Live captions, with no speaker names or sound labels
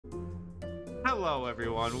Hello,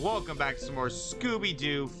 everyone. Welcome back to some more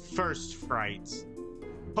Scooby-Doo First Frights.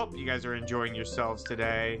 Hope you guys are enjoying yourselves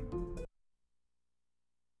today.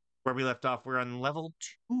 Where we left off, we're on level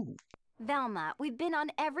 2. Velma, we've been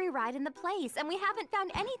on every ride in the place, and we haven't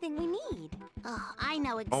found anything we need. Oh, I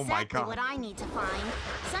know Oh my exactly God. what I need to find.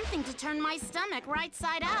 Something to turn my stomach right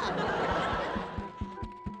side up.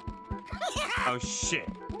 Oh, shit.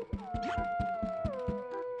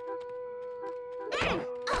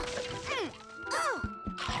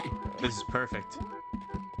 This is perfect.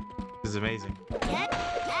 This is amazing. Get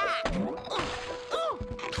back!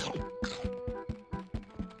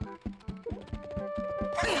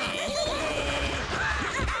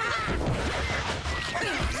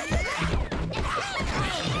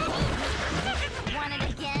 Want it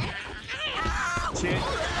again? Shit.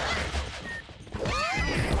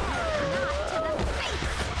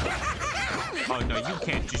 Oh, no, you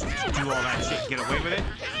can't just do all that shit and get away with it.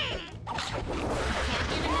 Can't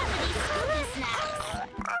get enough of these Scooby snacks.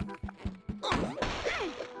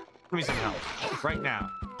 Give me some help. Right now.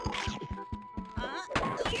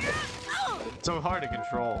 It's so hard to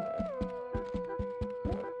control.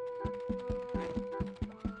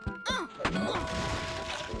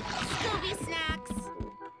 Scooby snacks.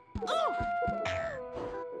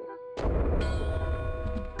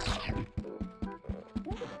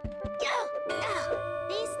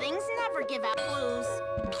 These things never give out blues.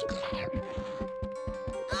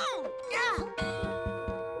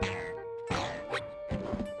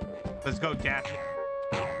 Let's go, Daphne.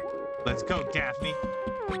 Let's go, Daphne.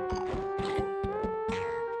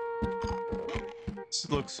 This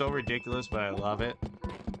looks so ridiculous, but I love it.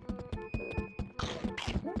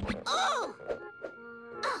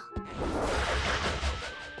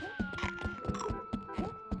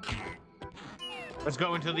 Let's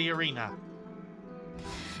go into the arena.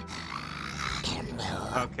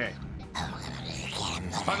 Okay.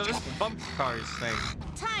 Oh no, this is the bump cars thing.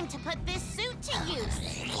 Time to put this suit to use.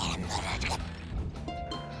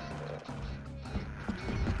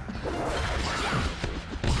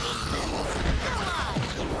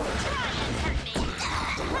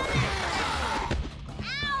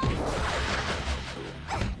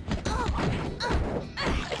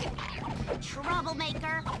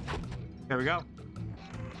 Troublemaker. There we go.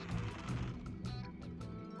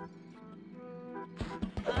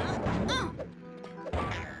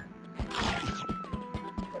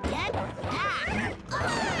 Get back.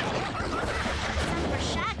 Some for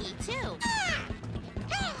Shaggy, too.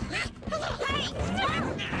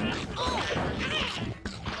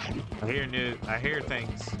 I hear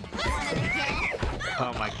things. Want it again?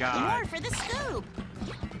 Oh my God. More for the Scoob.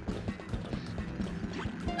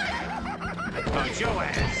 Oh, Joe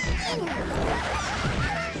ass.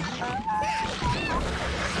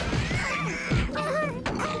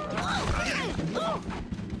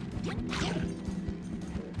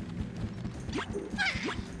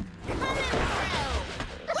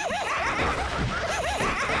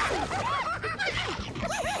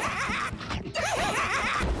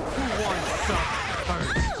 Who wants some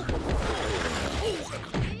first?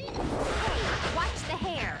 Watch the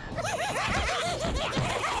hair.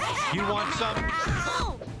 You want some?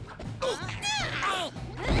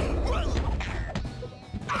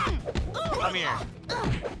 Come here.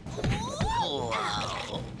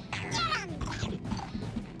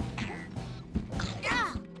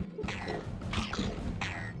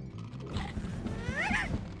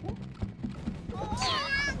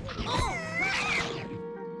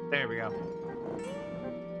 There we go.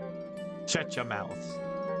 Shut your mouth.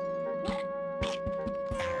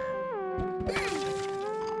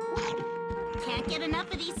 Can't get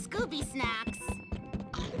enough of these Scooby snacks.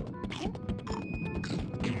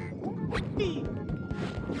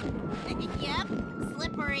 Yep,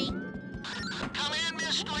 slippery. Come in,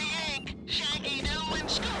 Mystery Inc. Shaggy-Doo and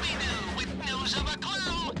Scooby-Doo with news of a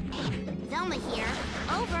clue. Velma here.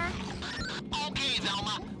 Over. Okay,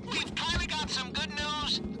 Velma, we've kind of got some good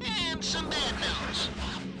news and some bad news.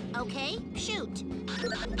 Okay, shoot.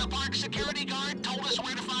 The park security guard told us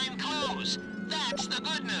where to find clues. That's the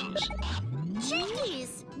good news.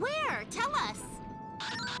 Jeez, where? Tell us.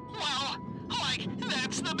 Well, like,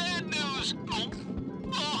 that's the bad news. Oh,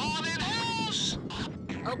 the haunted house.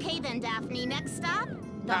 Okay then, Daphne. Next stop,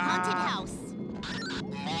 the haunted house.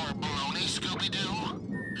 More baloney, Scooby-Doo?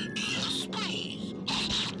 Yes, please.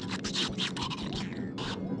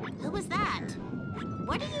 Who was that?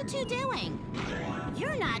 What are you two doing?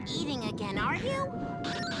 You're not eating again, are you?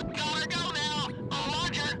 Gotta go now.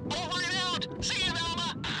 Roger, over and out. See you,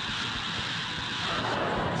 Velma.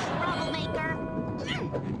 Troublemaker.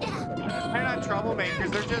 They're not troublemakers,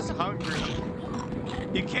 they're just hungry.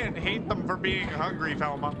 You can't hate them for being hungry,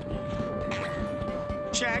 Velma.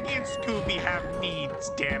 Shaggy and Scooby have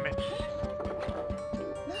needs, damn it.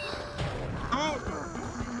 Oh,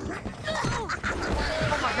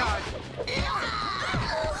 oh my god.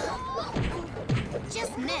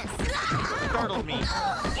 Just missed. Startled me.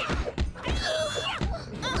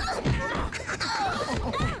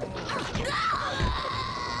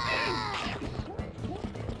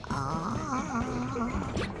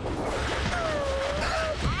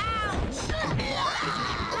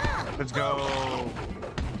 Let's go.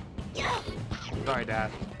 Sorry,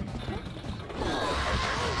 Dad.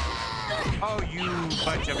 Oh, you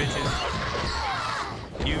bunch of bitches.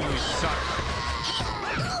 You suck.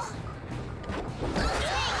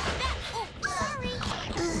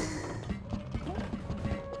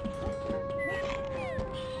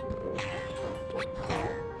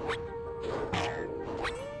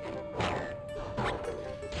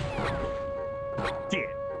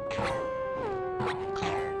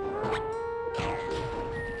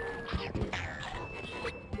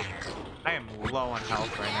 I am low on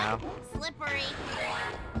health right now. Slippery.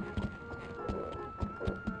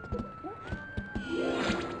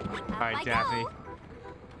 All right, Daphne.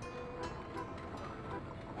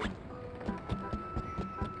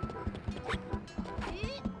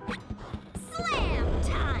 Slam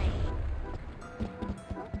time.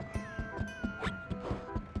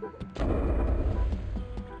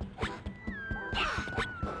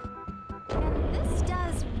 And this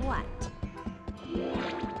does what?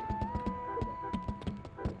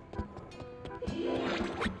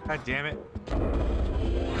 God damn it.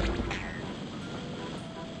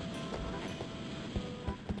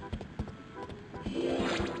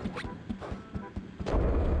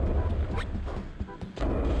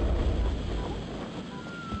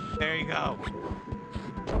 There you go.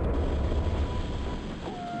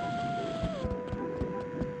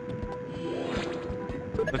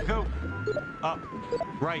 Let's go. Up,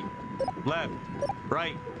 right, left,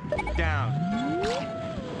 right, down.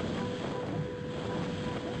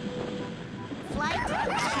 Flight.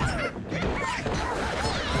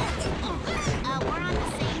 We're on the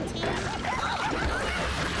same team.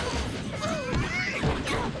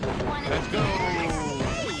 Let's go.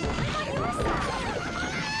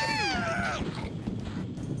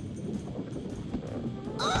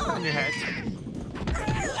 On your head.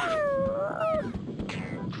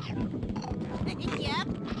 Yep,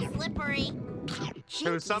 slippery.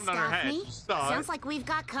 There was something on her head. Daphne. You saw Sounds it. like we've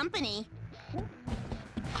got company.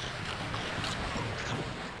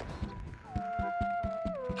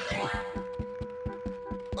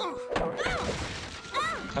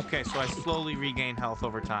 Okay, so I slowly regain health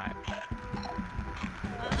over time.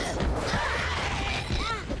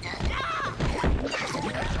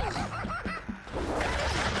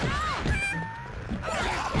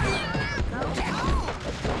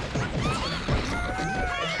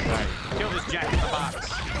 Alright, kill this Jack in the Box.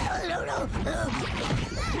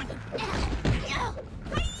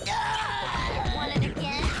 Want it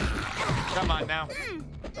again? Come on now.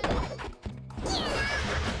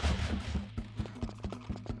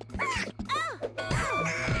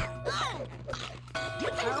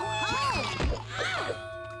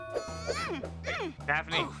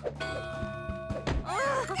 Daphne.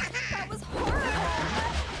 Oh, that was horrible.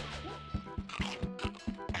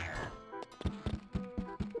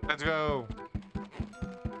 Let's go.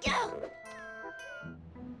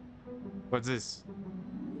 What's this?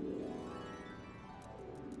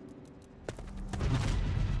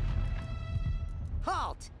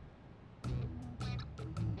 Halt!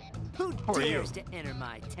 Who Who are you? dares to enter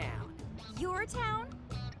my town? Your town?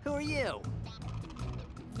 Who are you?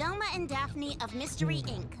 Velma and Daphne of Mystery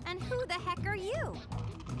Inc. And who the heck are you?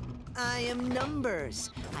 I am Numbers.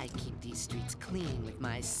 I keep these streets clean with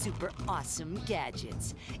my super awesome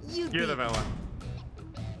gadgets. You'd You're be... the villain.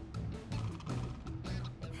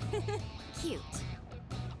 Cute.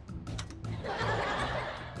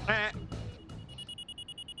 Eh.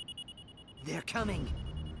 They're coming.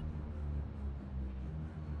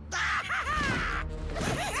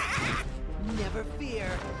 Never fear.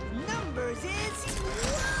 Numbers is...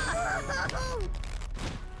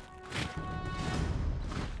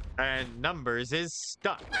 And Numbers is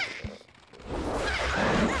stuck.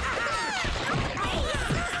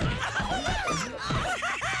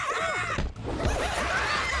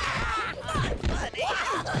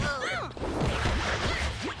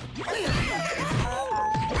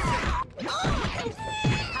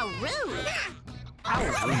 How rude! How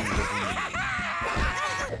rude of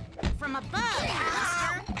From above, me.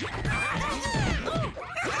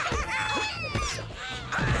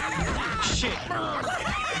 Shit.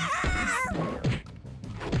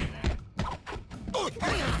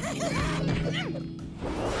 Hey!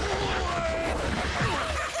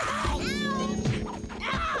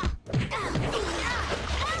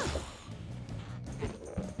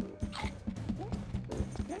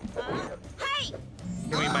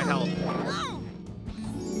 Give me my help.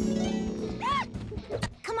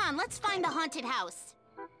 Come on, let's find the haunted house.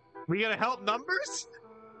 We gonna help Numbers?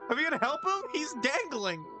 Are we gonna help him? He's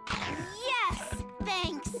dangling. Yes!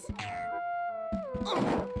 Thanks.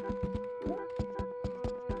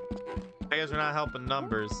 I guess we're not helping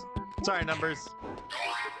Numbers. Sorry, Numbers.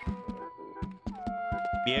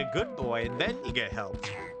 Be a good boy, and then you get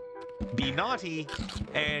helped. Be naughty,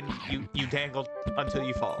 and you dangle until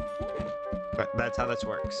you fall. But that's how this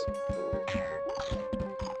works.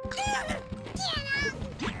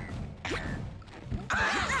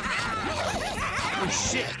 Oh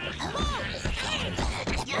shit!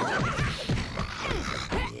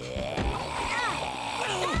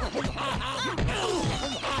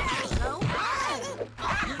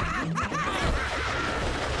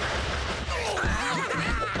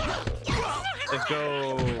 Let's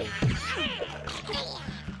go!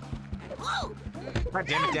 God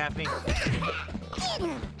damn it, Daphne!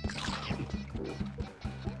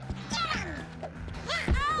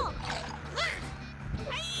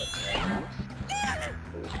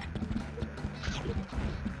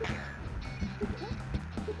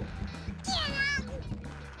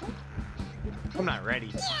 I'm not ready.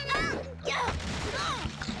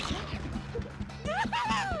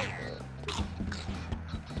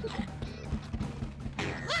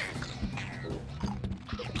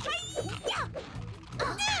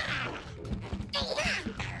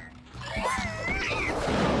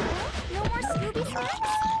 No more Scooby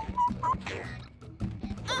snacks?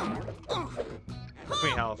 Give me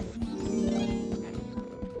health.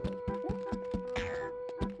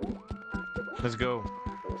 Let's go.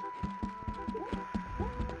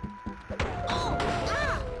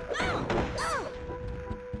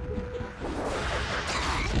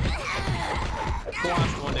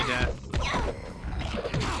 Lost one to death.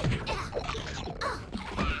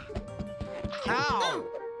 Ow!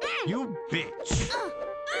 You bitch!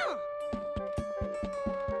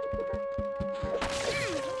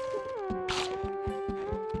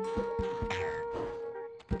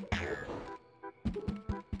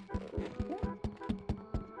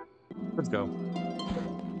 Let's go.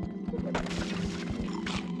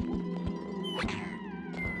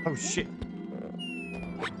 Oh shit.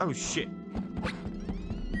 Oh shit.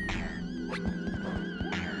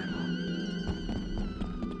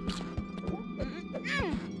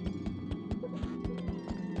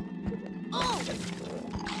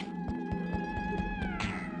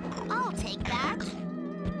 I'll take that.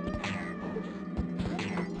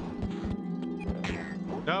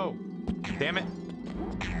 No. Damn it.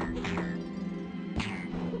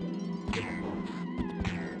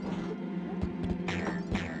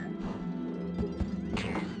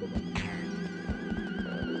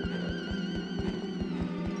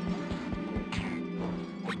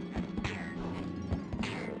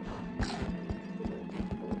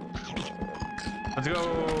 Let's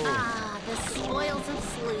go. Ah, the spoils of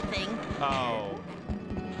sleuthing. Oh.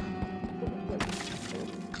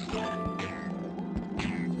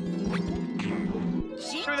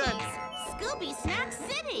 Jinkies! Scooby Snack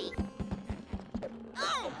City!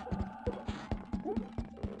 Oh!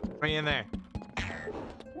 Right in there.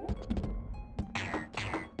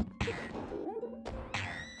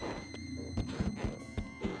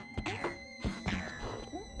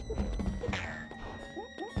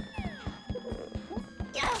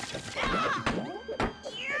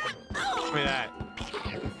 Give me that.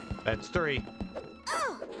 That's 3.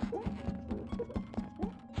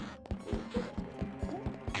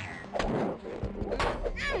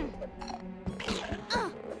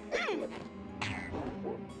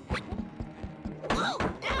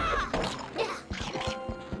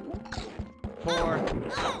 Four.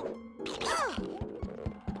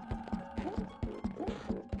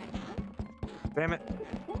 Damn it.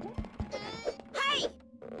 Hey!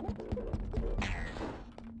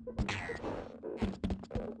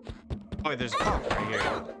 Oh, there's a cough right here.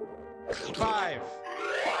 5.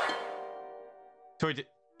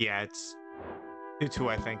 Yeah, it's who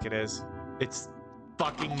I think it is. It's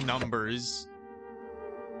fucking Numbers.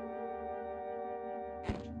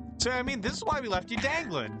 So, I mean, this is why we left you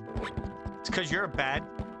dangling. It's because you're a bad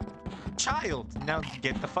child. Now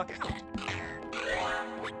get the fuck out.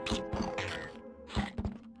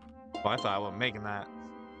 Well, I thought I wasn't making that.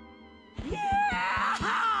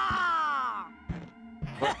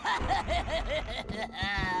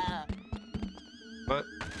 What?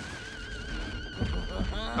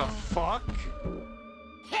 The fuck?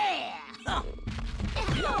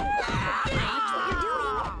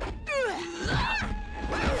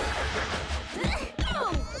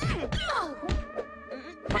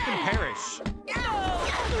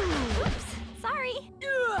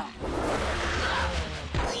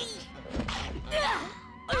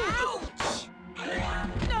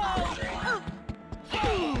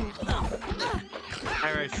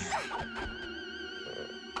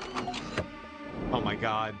 my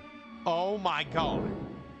god. Oh my god.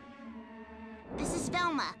 This is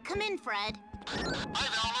Velma. Come in, Fred. Hi,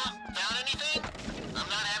 Velma. Found anything? I'm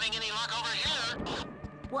not having any luck over here.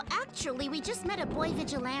 Well, actually, we just met a boy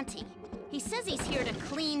vigilante. He says he's here to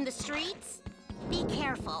clean the streets. Be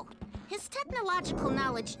careful. His technological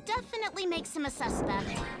knowledge definitely makes him a suspect.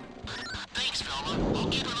 Thanks, Velma. I'll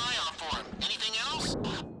keep an eye out for him. Anything else?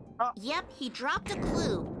 Yep, he dropped a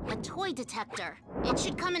clue. A toy detector. It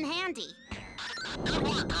should come in handy. Good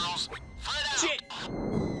work, girls. Fred out. Shit!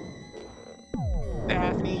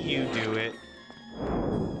 Daphne, you do it.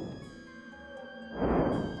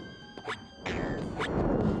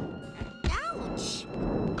 Ouch!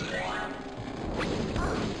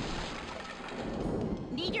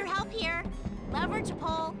 Need your help here. Lever to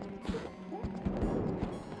pull.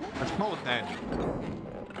 Let's pull it then.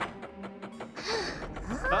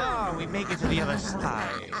 Oh, we make it to the other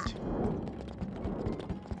side.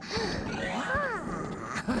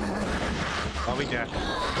 Are we dead?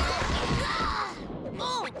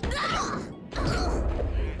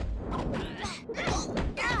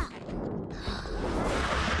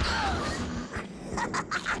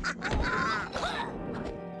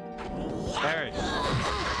 There it is.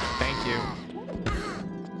 Thank you.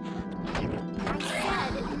 I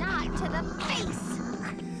said not to the face.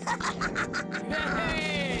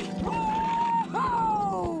 Hey!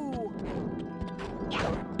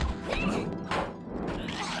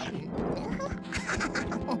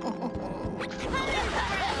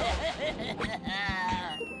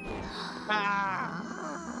 Ah!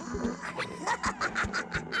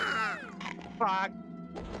 Fuck!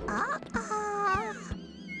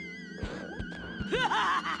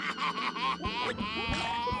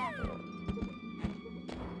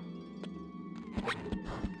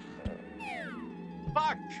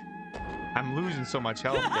 Fuck! I'm losing so much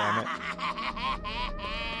health, damn it.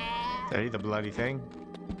 Steady the bloody thing.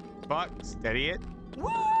 Fuck, steady it.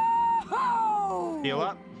 Heal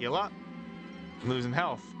up, heal up. I'm losing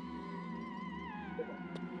health.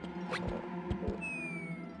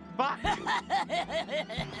 Fuck!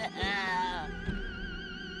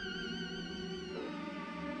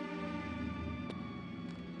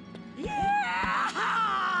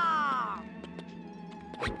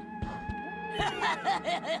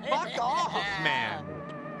 Fuck off, man!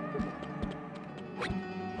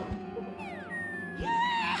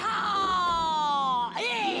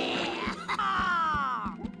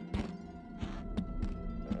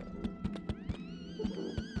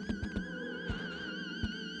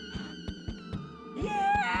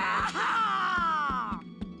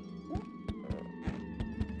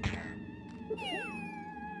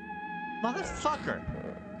 Motherfucker!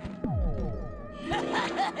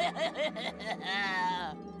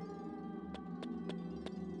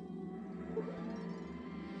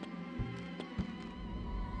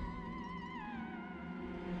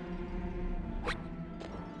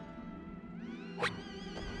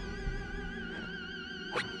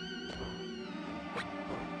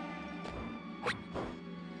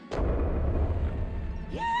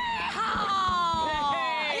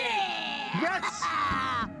 Yes!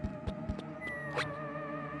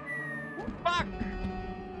 Fuck!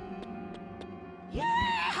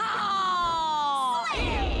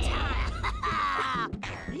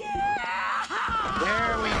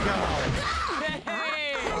 There we go.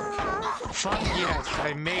 Fuck yes,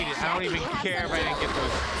 I made it. I don't even care if I didn't get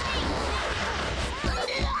those.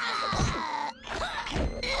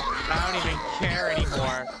 I don't even care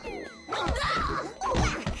anymore.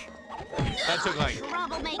 That took like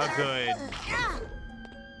a good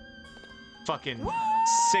fucking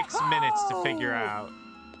 6 minutes to figure out.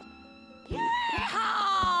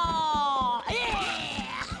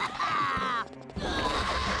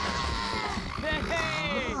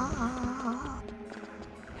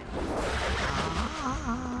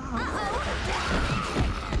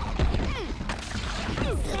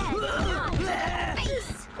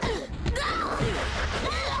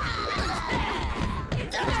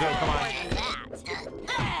 Let's go, come on.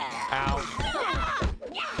 Ow.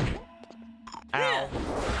 Ow.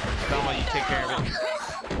 Velma, you take care of it.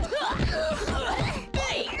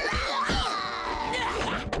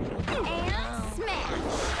 And smash.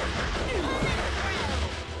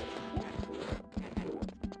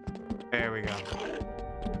 There we go.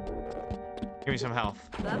 Give me some health.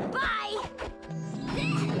 Bye-bye.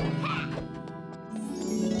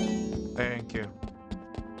 Thank you.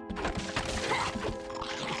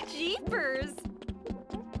 Jeepers.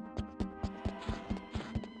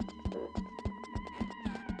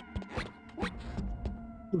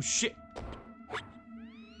 Oh shit.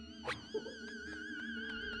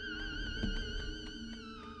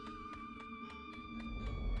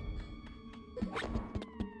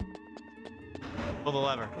 Pull the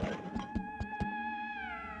lever.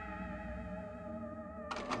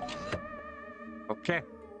 Okay.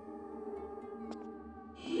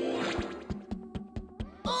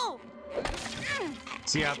 Oh!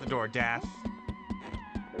 See you out the door, Daff.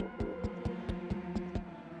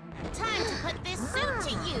 Time to put this suit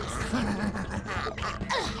to use.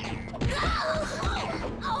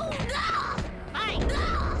 Oh no! Fine.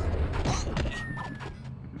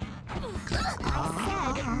 I said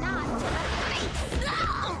not to the face.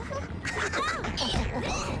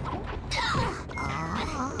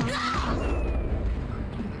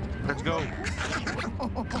 Let's go.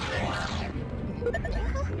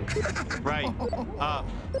 Right. Up.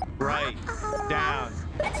 Right. Down.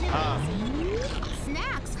 Up.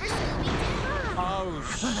 Snacks for Scooby-Doo. Oh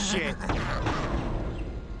shit.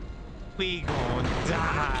 We gon'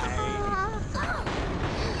 die.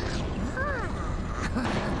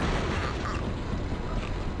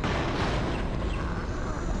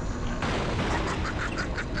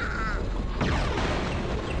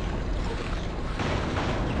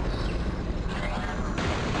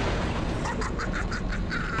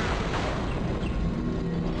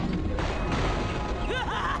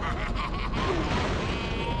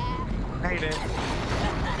 Hate it.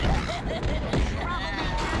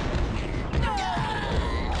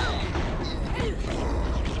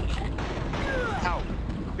 Ow,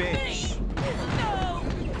 bitch.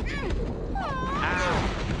 Ow.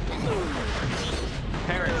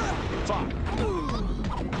 Paris, fuck.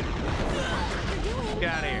 Get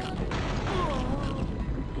out of here.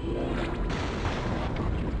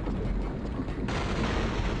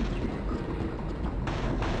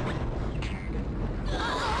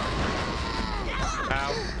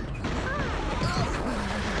 Ow.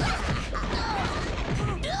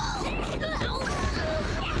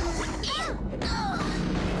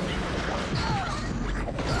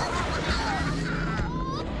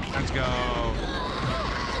 Let's go.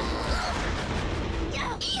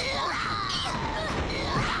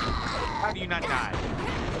 How do you not die?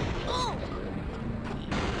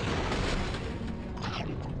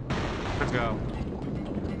 Let's go.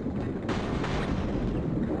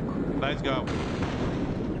 Let's go.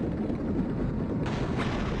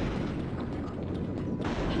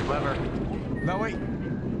 Lever. No, wait.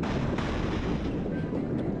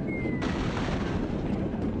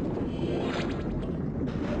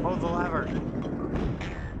 Hold the lever.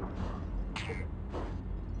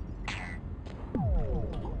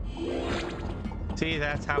 See,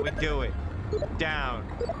 that's how we do it. Down,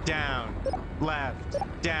 down, left,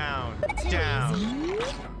 down, down.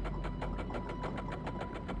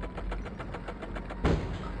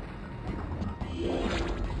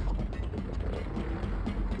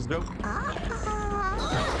 Let's go.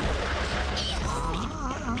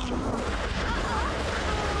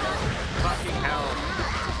 Fucking hell.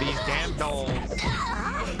 These damn dolls.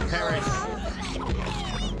 Perish.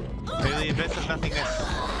 They're the abyss of nothingness.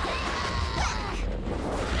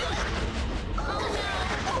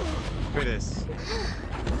 Look at this.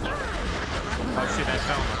 Oh shit, that's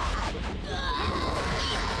Velma.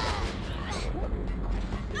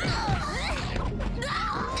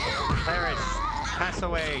 Perish. Pass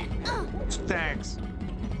away. Thanks.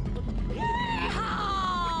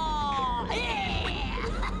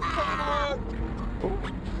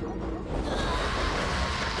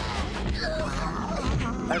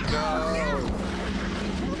 Let's go.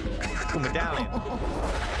 Ooh, medallion.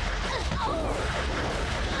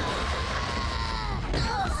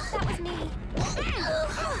 That was me.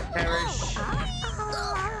 Perish.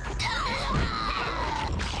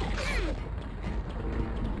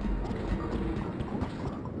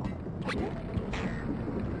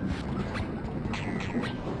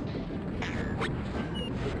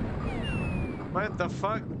 What the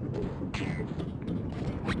fuck?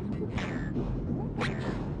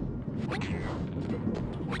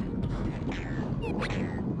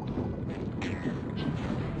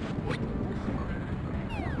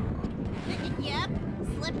 Yep,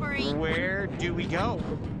 slippery. Where do we go?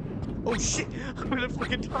 Oh shit! I'm gonna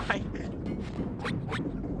fucking die.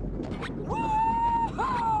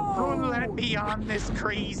 Don't let me on this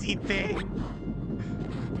crazy thing.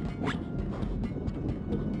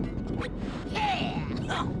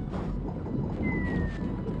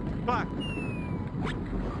 Fuck.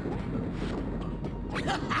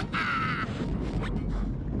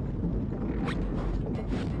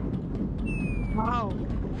 Oh.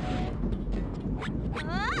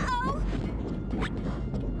 Uh-oh.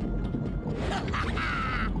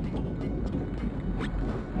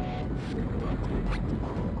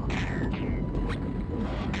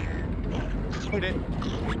 Hit it.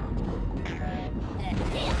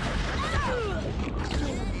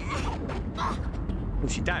 Oh,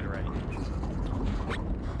 she died already.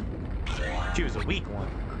 She was a weak one.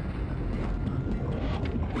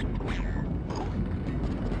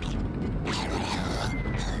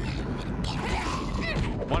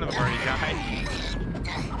 One of them already died.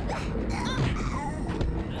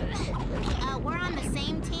 We're on the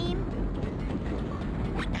same team?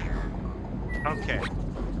 Okay.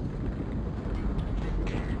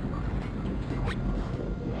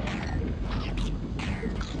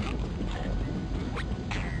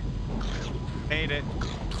 Made it.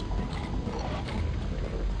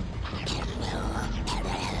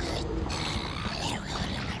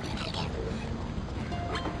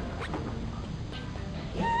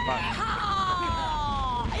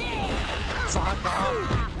 Fuck off.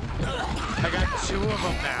 I got 2 of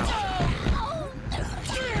them now.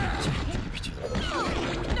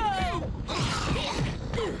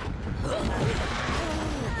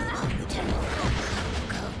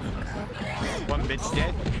 One bitch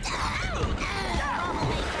dead.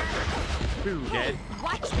 2 dead.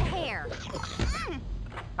 Watch the hair.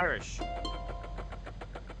 Irish.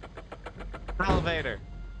 Elevator.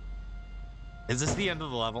 Is this the end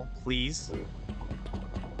of the level? Please?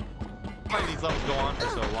 Why do these levels go on for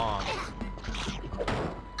so long?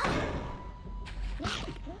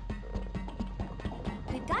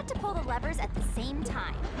 We've got to pull the levers at the same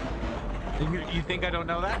time. You think I don't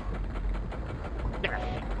know that? Yeah.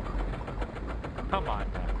 Come on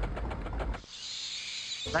now.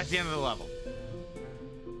 That's the end of the level.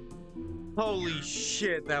 Holy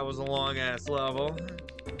shit, that was a long-ass level.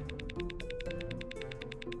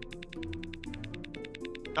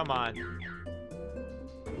 Come on.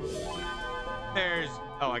 There's...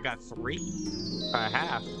 Oh, I got 3? I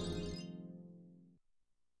have.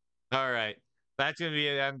 Alright. That's going to be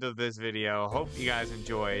the end of this video. Hope you guys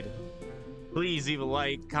enjoyed. Please leave a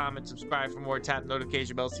like, comment, subscribe for more. Tap the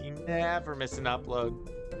notification bell so you never miss an upload.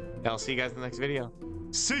 I'll see you guys in the next video.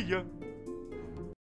 See ya!